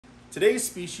Today's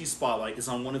species spotlight is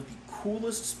on one of the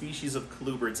coolest species of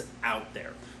colubrids out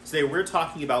there. Today we're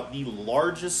talking about the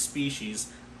largest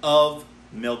species of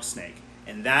milk snake,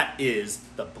 and that is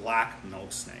the black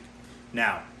milk snake.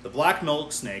 Now, the black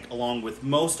milk snake, along with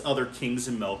most other kings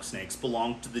and milk snakes,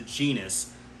 belong to the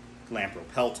genus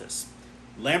Lampropeltis.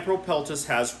 Lampropeltis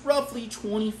has roughly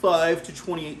 25 to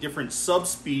 28 different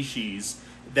subspecies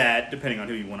that, depending on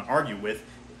who you want to argue with,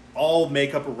 all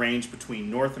make up a range between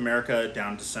North America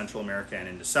down to Central America and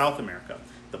into South America.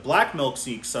 The black milk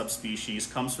snake subspecies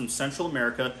comes from Central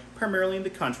America, primarily in the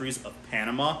countries of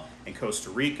Panama and Costa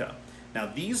Rica. Now,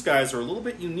 these guys are a little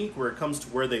bit unique where it comes to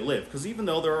where they live, because even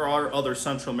though there are other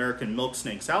Central American milk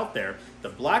snakes out there, the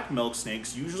black milk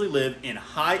snakes usually live in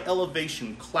high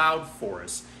elevation cloud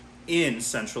forests in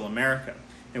Central America.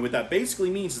 And what that basically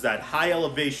means is that high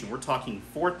elevation, we're talking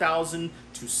 4,000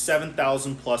 to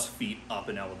 7,000 plus feet up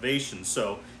in elevation.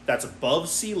 So that's above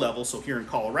sea level. So here in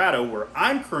Colorado, where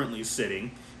I'm currently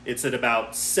sitting, it's at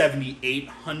about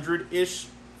 7,800-ish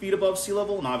feet above sea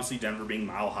level. And obviously Denver being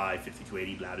mile high,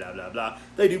 5280, blah, blah, blah, blah.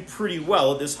 They do pretty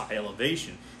well at this high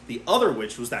elevation. The other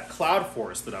which was that cloud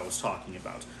forest that I was talking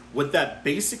about. What that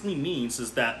basically means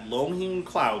is that low-hanging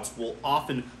clouds will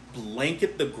often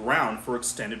blanket the ground for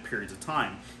extended periods of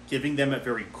time, giving them a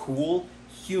very cool,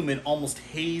 humid, almost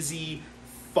hazy,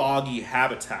 foggy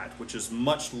habitat, which is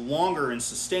much longer and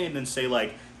sustained than, say,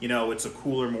 like, you know, it's a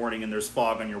cooler morning and there's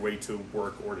fog on your way to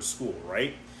work or to school,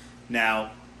 right?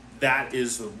 Now, that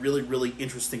is a really, really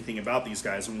interesting thing about these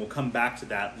guys, and we'll come back to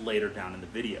that later down in the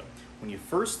video. When you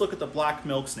first look at the black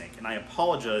milk snake, and I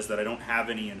apologize that I don't have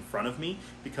any in front of me,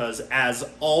 because as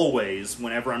always,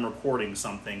 whenever I'm recording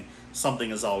something,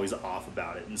 something is always off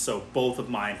about it. And so both of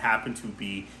mine happen to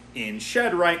be in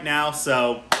shed right now,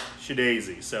 so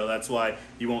shadaisy. So that's why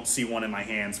you won't see one in my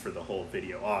hands for the whole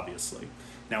video, obviously.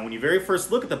 Now, when you very first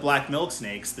look at the black milk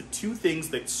snakes, the two things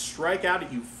that strike out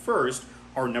at you first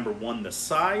are, number one, the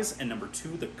size, and number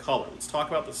two, the color. Let's talk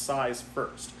about the size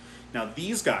first. Now,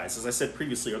 these guys, as I said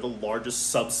previously, are the largest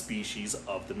subspecies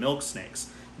of the milk snakes.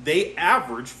 They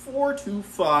average 4 to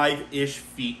 5-ish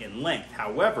feet in length.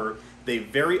 However, they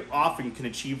very often can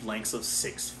achieve lengths of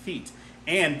 6 feet.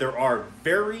 And there are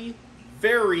very,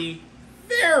 very,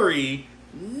 very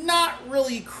not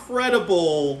really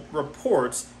credible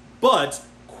reports, but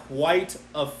quite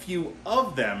a few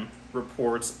of them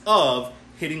reports of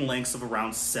hitting lengths of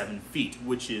around 7 feet,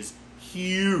 which is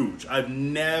huge. I've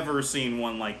never seen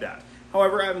one like that.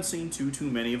 However, I haven't seen too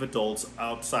many of adults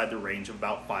outside the range of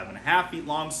about 5.5 feet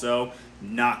long, so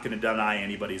not going to deny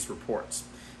anybody's reports.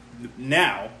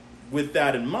 Now, with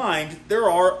that in mind, there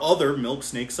are other milk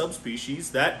snake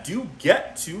subspecies that do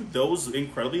get to those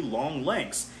incredibly long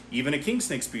lengths. Even a king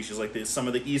snake species like this, some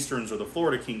of the easterns or the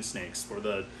Florida king snakes or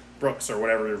the brooks or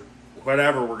whatever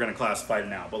we're going to classify it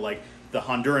now, but like the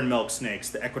Honduran milk snakes,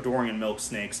 the Ecuadorian milk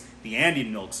snakes, the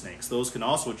Andean milk snakes, those can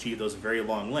also achieve those very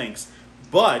long lengths.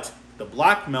 But the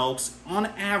black milks, on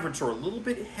average, are a little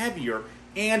bit heavier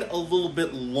and a little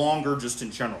bit longer just in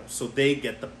general, so they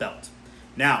get the belt.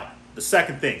 Now, the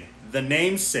second thing, the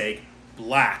namesake,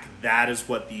 black, that is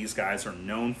what these guys are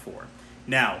known for.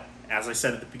 Now, as I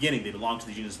said at the beginning, they belong to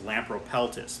the genus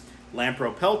Lampropeltis.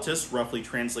 Lampropeltis, roughly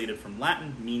translated from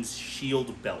Latin, means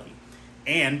shield belly.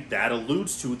 And that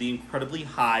alludes to the incredibly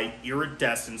high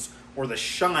iridescence or the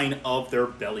shine of their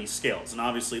belly scales. And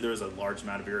obviously there's a large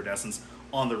amount of iridescence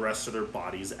on the rest of their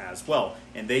bodies as well.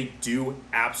 And they do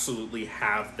absolutely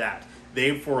have that.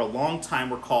 They, for a long time,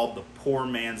 were called the poor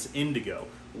man's indigo,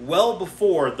 well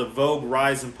before the vogue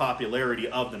rise in popularity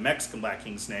of the Mexican black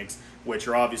king snakes, which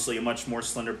are obviously a much more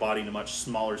slender bodied and a much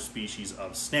smaller species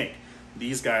of snake.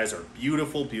 These guys are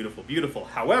beautiful, beautiful, beautiful.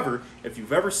 However, if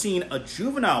you've ever seen a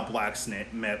juvenile black snake,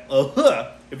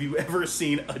 if you've ever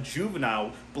seen a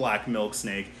juvenile black milk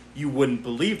snake, you wouldn't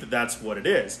believe that that's what it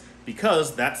is,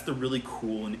 because that's the really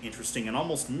cool and interesting and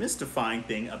almost mystifying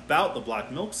thing about the black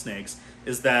milk snakes,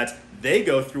 is that they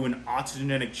go through an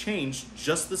autogenetic change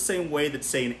just the same way that,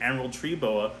 say, an emerald tree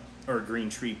boa or a green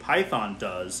tree python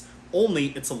does, only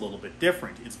it's a little bit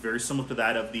different. It's very similar to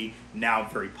that of the now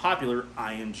very popular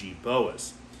ING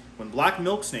boas. When black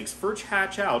milk snakes first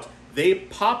hatch out, they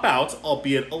pop out,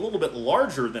 albeit a little bit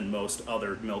larger than most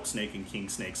other milk snake and king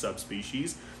snake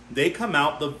subspecies. They come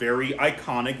out the very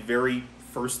iconic, very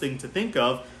first thing to think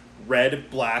of, red,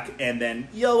 black, and then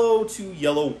yellow to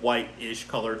yellow-white-ish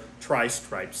color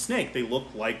tri-striped snake. They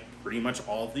look like pretty much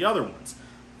all of the other ones.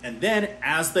 And then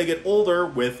as they get older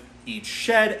with each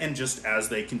shed, and just as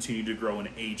they continue to grow and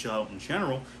age out in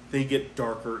general, they get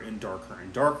darker and darker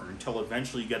and darker until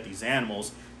eventually you get these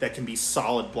animals that can be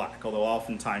solid black, although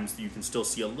oftentimes you can still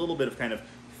see a little bit of kind of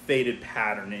faded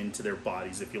pattern into their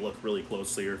bodies if you look really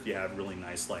closely or if you have really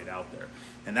nice light out there.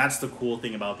 And that's the cool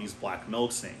thing about these black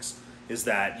milk snakes, is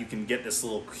that you can get this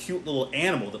little cute little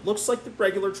animal that looks like the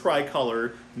regular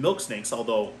tricolor milk snakes,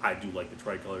 although I do like the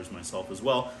tricolors myself as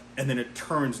well, and then it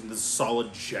turns into this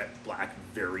solid jet black,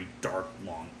 very dark,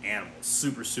 long animal.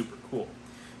 Super, super cool.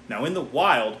 Now in the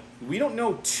wild, we don't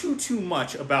know too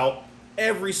much about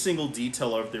every single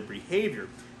detail of their behavior.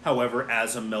 However,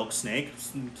 as a milk snake,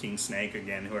 king snake,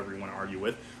 again, whoever you want to argue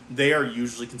with, they are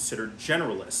usually considered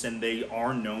generalists, and they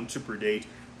are known to predate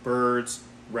birds,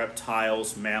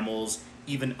 reptiles, mammals,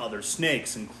 even other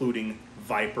snakes, including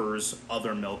vipers,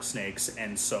 other milk snakes,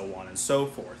 and so on and so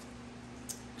forth.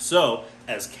 So,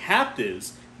 as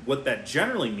captives, what that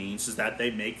generally means is that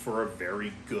they make for a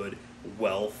very good,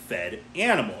 well-fed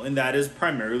animal, and that is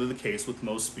primarily the case with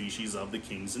most species of the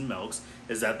kings and milks,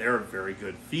 is that they're very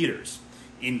good feeders.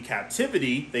 In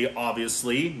captivity, they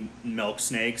obviously, milk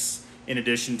snakes, in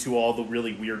addition to all the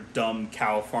really weird, dumb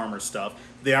cow farmer stuff,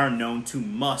 they are known to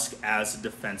musk as a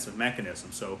defensive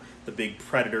mechanism. So the big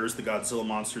predators, the Godzilla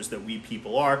monsters that we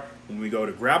people are, when we go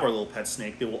to grab our little pet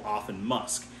snake, they will often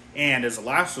musk. And as a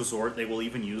last resort, they will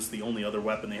even use the only other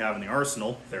weapon they have in the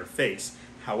arsenal, their face.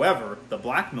 However, the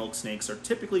black milk snakes are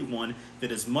typically one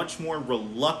that is much more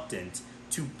reluctant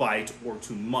to bite or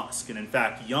to musk. And in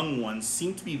fact, young ones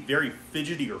seem to be very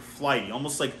fidgety or flighty,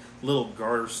 almost like little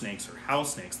garter snakes or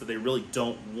house snakes that they really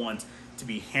don't want to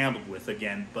be handled with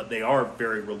again, but they are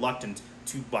very reluctant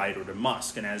to bite or to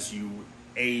musk. And as you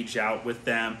age out with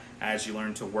them, as you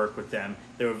learn to work with them,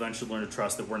 they'll eventually learn to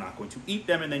trust that we're not going to eat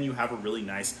them, and then you have a really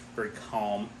nice, very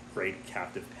calm, great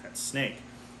captive pet snake.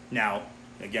 Now,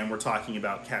 again, we're talking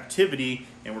about captivity,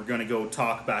 and we're going to go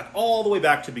talk back all the way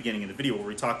back to the beginning of the video where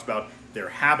we talked about their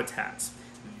habitats.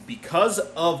 Because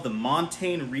of the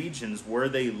montane regions where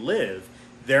they live,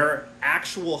 their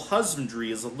actual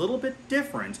husbandry is a little bit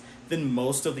different than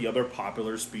most of the other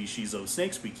popular species of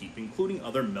snakes we keep, including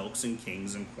other milks and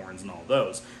kings and corns and all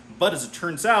those. But as it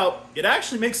turns out, it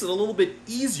actually makes it a little bit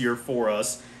easier for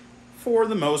us for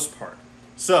the most part.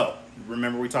 So,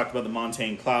 remember we talked about the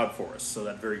montane cloud forest, so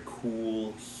that very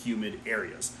cool, humid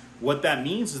areas. What that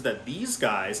means is that these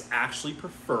guys actually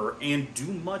prefer and do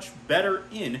much better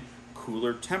in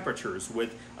cooler temperatures,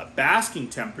 with a basking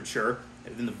temperature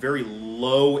in the very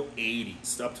low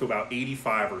 80s, up to about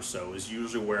 85 or so, is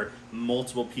usually where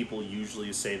multiple people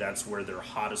usually say that's where their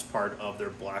hottest part of their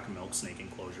black milk snake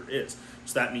enclosure is.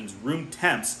 So that means room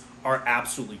temps are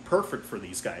absolutely perfect for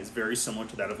these guys, very similar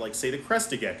to that of, like, say, the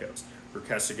crested geckos. For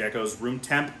crested geckos, room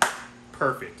temp,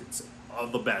 perfect. It's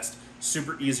of the best.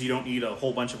 Super easy. You don't need a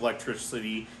whole bunch of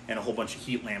electricity and a whole bunch of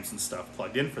heat lamps and stuff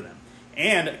plugged in for them.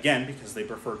 And again, because they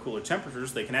prefer cooler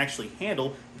temperatures, they can actually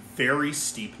handle very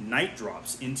steep night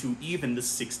drops into even the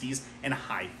 60s and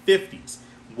high 50s.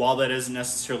 While that isn't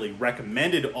necessarily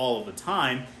recommended all of the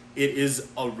time, it is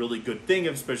a really good thing,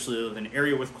 especially in an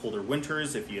area with colder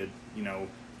winters. If you know,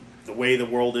 the way the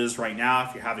world is right now,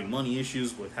 if you're having money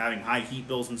issues with having high heat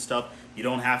bills and stuff, you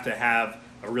don't have to have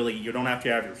you don't have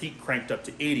to have your heat cranked up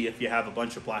to 80 if you have a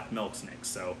bunch of black milk snakes.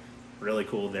 So really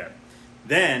cool there.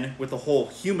 Then, with the whole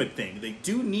humid thing, they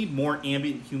do need more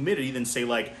ambient humidity than, say,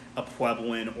 like a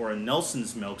Puebloan or a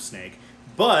Nelson's milk snake.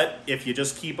 But if you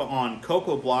just keep on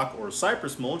cocoa block or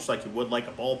cypress mulch like you would like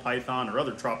a ball python or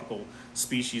other tropical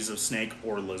species of snake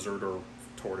or lizard or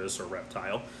tortoise or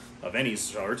reptile of any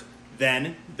sort,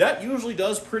 then that usually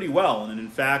does pretty well. And in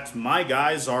fact, my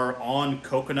guys are on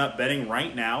coconut bedding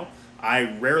right now. I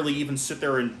rarely even sit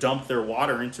there and dump their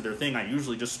water into their thing. I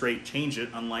usually just straight change it,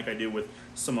 unlike I do with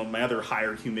some of my other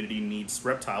higher humidity needs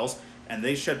reptiles, and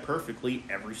they shed perfectly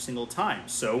every single time.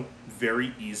 So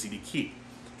very easy to keep.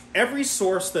 Every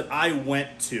source that I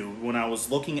went to when I was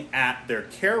looking at their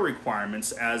care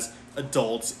requirements as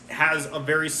adults has a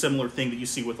very similar thing that you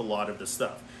see with a lot of this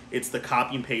stuff. It's the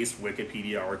copy and paste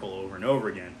Wikipedia article over and over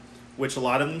again, which a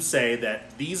lot of them say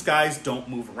that these guys don't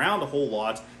move around a whole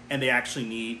lot, and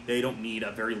they don't need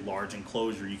a very large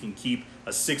enclosure. You can keep a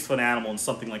 6-foot animal in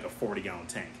something like a 40-gallon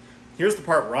tank. Here's the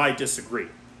part where I disagree.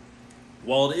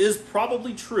 While it is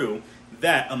probably true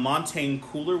that a montane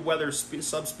cooler weather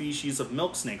subspecies of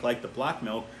milk snake like the black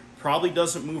milk probably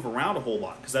doesn't move around a whole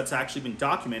lot, because that's actually been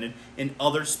documented in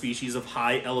other species of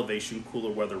high elevation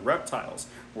cooler weather reptiles,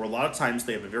 where a lot of times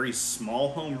they have a very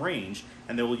small home range,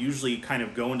 and they will usually kind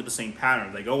of go into the same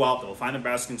pattern. They go out, they'll find a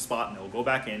basking spot, and they'll go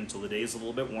back in until the day is a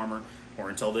little bit warmer,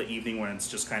 or until the evening when it's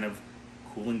just kind of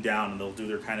cooling down, and they'll do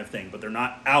their kind of thing. But they're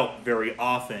not out very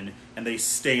often, and they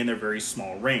stay in their very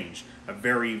small range. A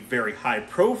very, very high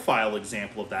profile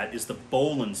example of that is the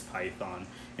Boelen's python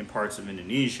in parts of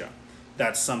Indonesia.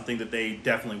 that's something that they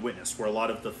definitely witnessed, where a lot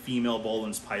of the female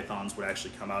Boelen's pythons would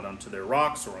actually come out onto their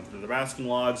rocks or onto their basking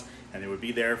logs, and they would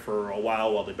be there for a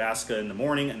while they bask in the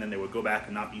morning, and then they would go back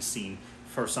and not be seen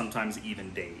for sometimes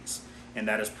even days. And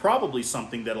that is probably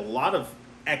something that a lot of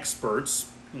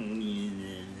experts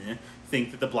think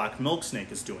that the black milk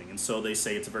snake is doing, and so they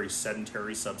say it's a very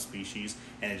sedentary subspecies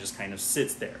and it just kind of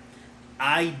sits there.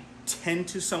 I tend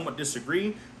to somewhat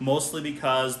disagree, mostly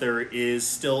because there is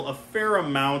still a fair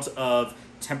amount of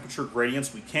temperature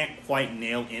gradients we can't quite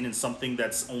nail in something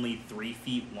that's only 3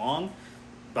 feet long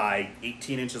by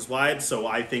 18 inches wide. So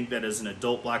I think that as an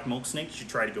adult black milk snake, you should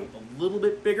try to go a little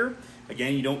bit bigger.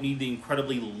 Again, you don't need the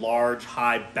incredibly large,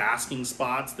 high basking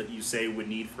spots that you say would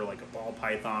need for like a ball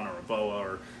python or a boa,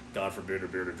 or God forbid a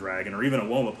bearded dragon, or even a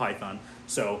woma python.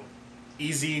 So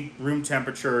easy room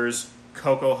temperatures,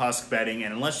 cocoa husk bedding,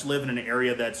 and unless you live in an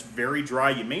area that's very dry,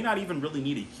 you may not even really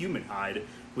need a humid hide,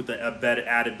 with the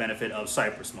added benefit of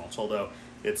cypress mulch, although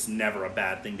it's never a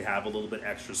bad thing to have a little bit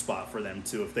extra spot for them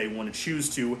to, if they want to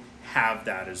choose to, have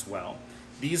that as well.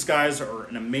 These guys are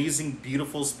an amazing,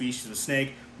 beautiful species of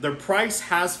snake. Their price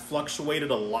has fluctuated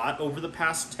a lot over the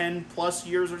past 10 plus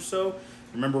years or so.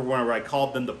 Remember when I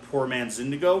called them the poor man's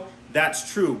indigo?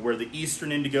 That's true, where the eastern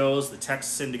indigos, the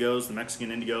Texas indigos, the Mexican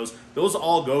indigos, those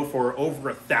all go for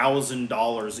over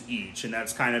 $1,000 each, and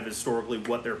that's kind of historically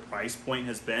what their price point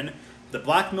has been. The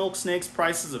black milk snakes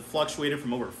prices have fluctuated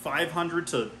from over $500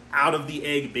 to out of the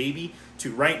egg baby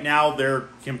to right now they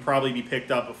can probably be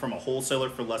picked up from a wholesaler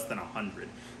for less than $100.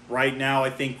 Right now, I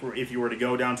think if you were to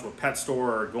go down to a pet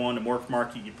store or go on to Morph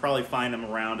Market, you'd probably find them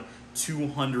around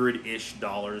 $200-ish.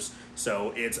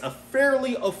 So it's a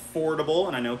fairly affordable,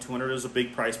 and I know $200 is a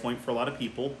big price point for a lot of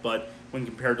people, but when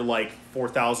compared to like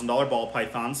 $4,000 ball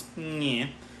pythons,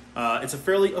 it's a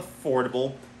fairly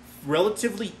affordable,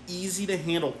 relatively easy to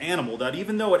handle animal that,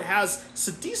 even though it has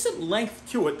some decent length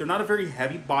to it, they're not a very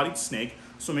heavy bodied snake,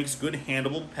 so it makes a good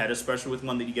handleable pet, especially with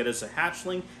one that you get as a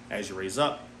hatchling. As you raise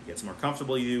up, it gets more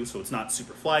comfortable with you, so it's not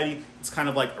super flighty. It's kind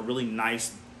of like a really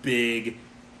nice big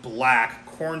black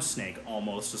corn snake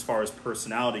almost, as far as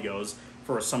personality goes,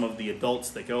 for some of the adults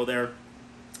that go there.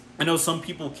 I know some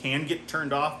people can get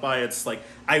turned off by it's like,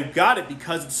 I got it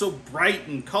because it's so bright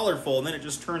and colorful, and then it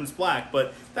just turns black,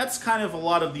 but that's kind of a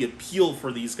lot of the appeal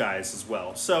for these guys as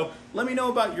well. So let me know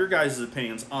about your guys'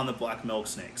 opinions on the black milk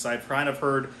snakes. I've kind of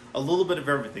heard a little bit of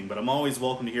everything, but I'm always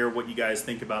welcome to hear what you guys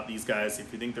think about these guys,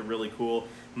 if you think they're really cool.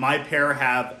 My pair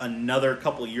have another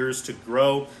couple years to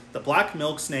grow. The black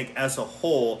milk snake as a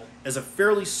whole is a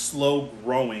fairly slow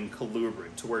growing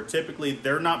colubrid, to where typically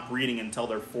they're not breeding until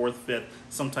their 4th, 5th,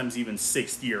 sometimes even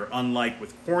 6th year. Unlike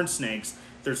with corn snakes,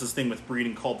 there's this thing with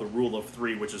breeding called the rule of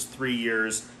 3, which is 3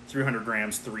 years, 300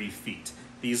 grams, 3 feet.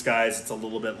 These guys, it's a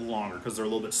little bit longer because they're a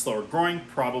little bit slower growing,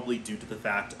 probably due to the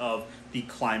fact of the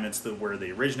climates where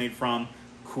they originate from.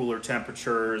 Cooler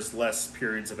temperatures, less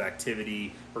periods of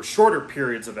activity, or shorter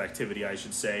periods of activity, I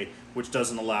should say, which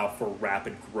doesn't allow for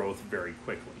rapid growth very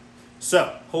quickly.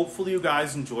 So, hopefully you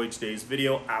guys enjoyed today's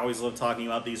video. I always love talking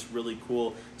about these really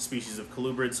cool species of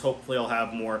colubrids. Hopefully I'll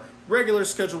have more regular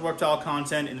scheduled reptile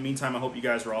content. In the meantime, I hope you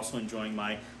guys are also enjoying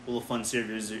my little fun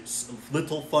series. It's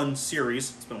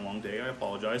been a long day, I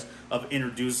apologize, of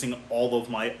introducing all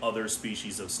of my other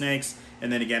species of snakes.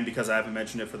 And then again, because I haven't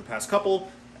mentioned it for the past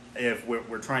couple, if what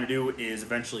we're trying to do is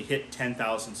eventually hit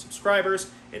 10,000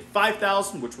 subscribers. At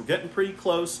 5,000, which we're getting pretty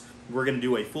close, we're going to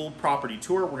do a full property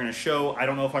tour. We're going to show, I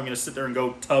don't know if I'm going to sit there and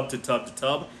go tub to tub to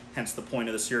tub, hence the point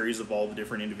of the series of all the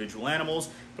different individual animals,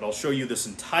 but I'll show you this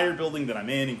entire building that I'm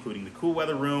in, including the cool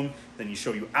weather room. Then you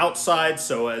show you outside,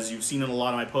 so as you've seen in a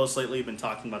lot of my posts lately, I've been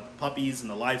talking about the puppies and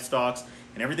the livestock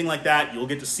and everything like that. You'll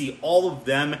get to see all of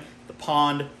them, the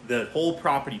pond, the whole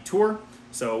property tour.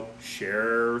 So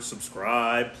share,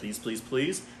 subscribe, please, please,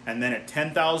 please. And then at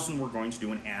 10,000, we're going to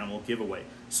do an animal giveaway.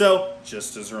 So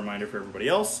just as a reminder for everybody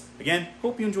else, again,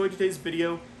 hope you enjoyed today's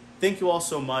video. Thank you all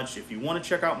so much. If you want to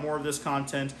check out more of this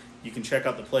content, you can check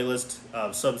out the playlist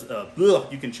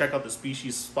of you can check out the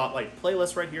Species Spotlight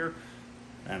playlist right here.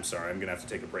 I'm sorry, I'm gonna have to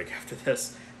take a break after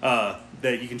this.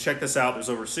 That you can check this out. There's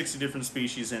over 60 different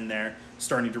species in there.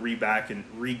 Starting to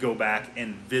go back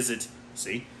and visit.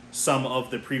 See, some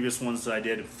of the previous ones that I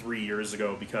did 3 years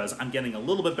ago, because I'm getting a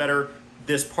little bit better,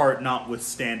 this part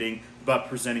notwithstanding, but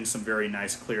presenting some very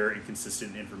nice, clear, and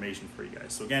consistent information for you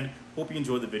guys. So again, hope you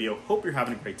enjoyed the video, hope you're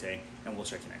having a great day, and we'll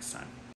check you next time.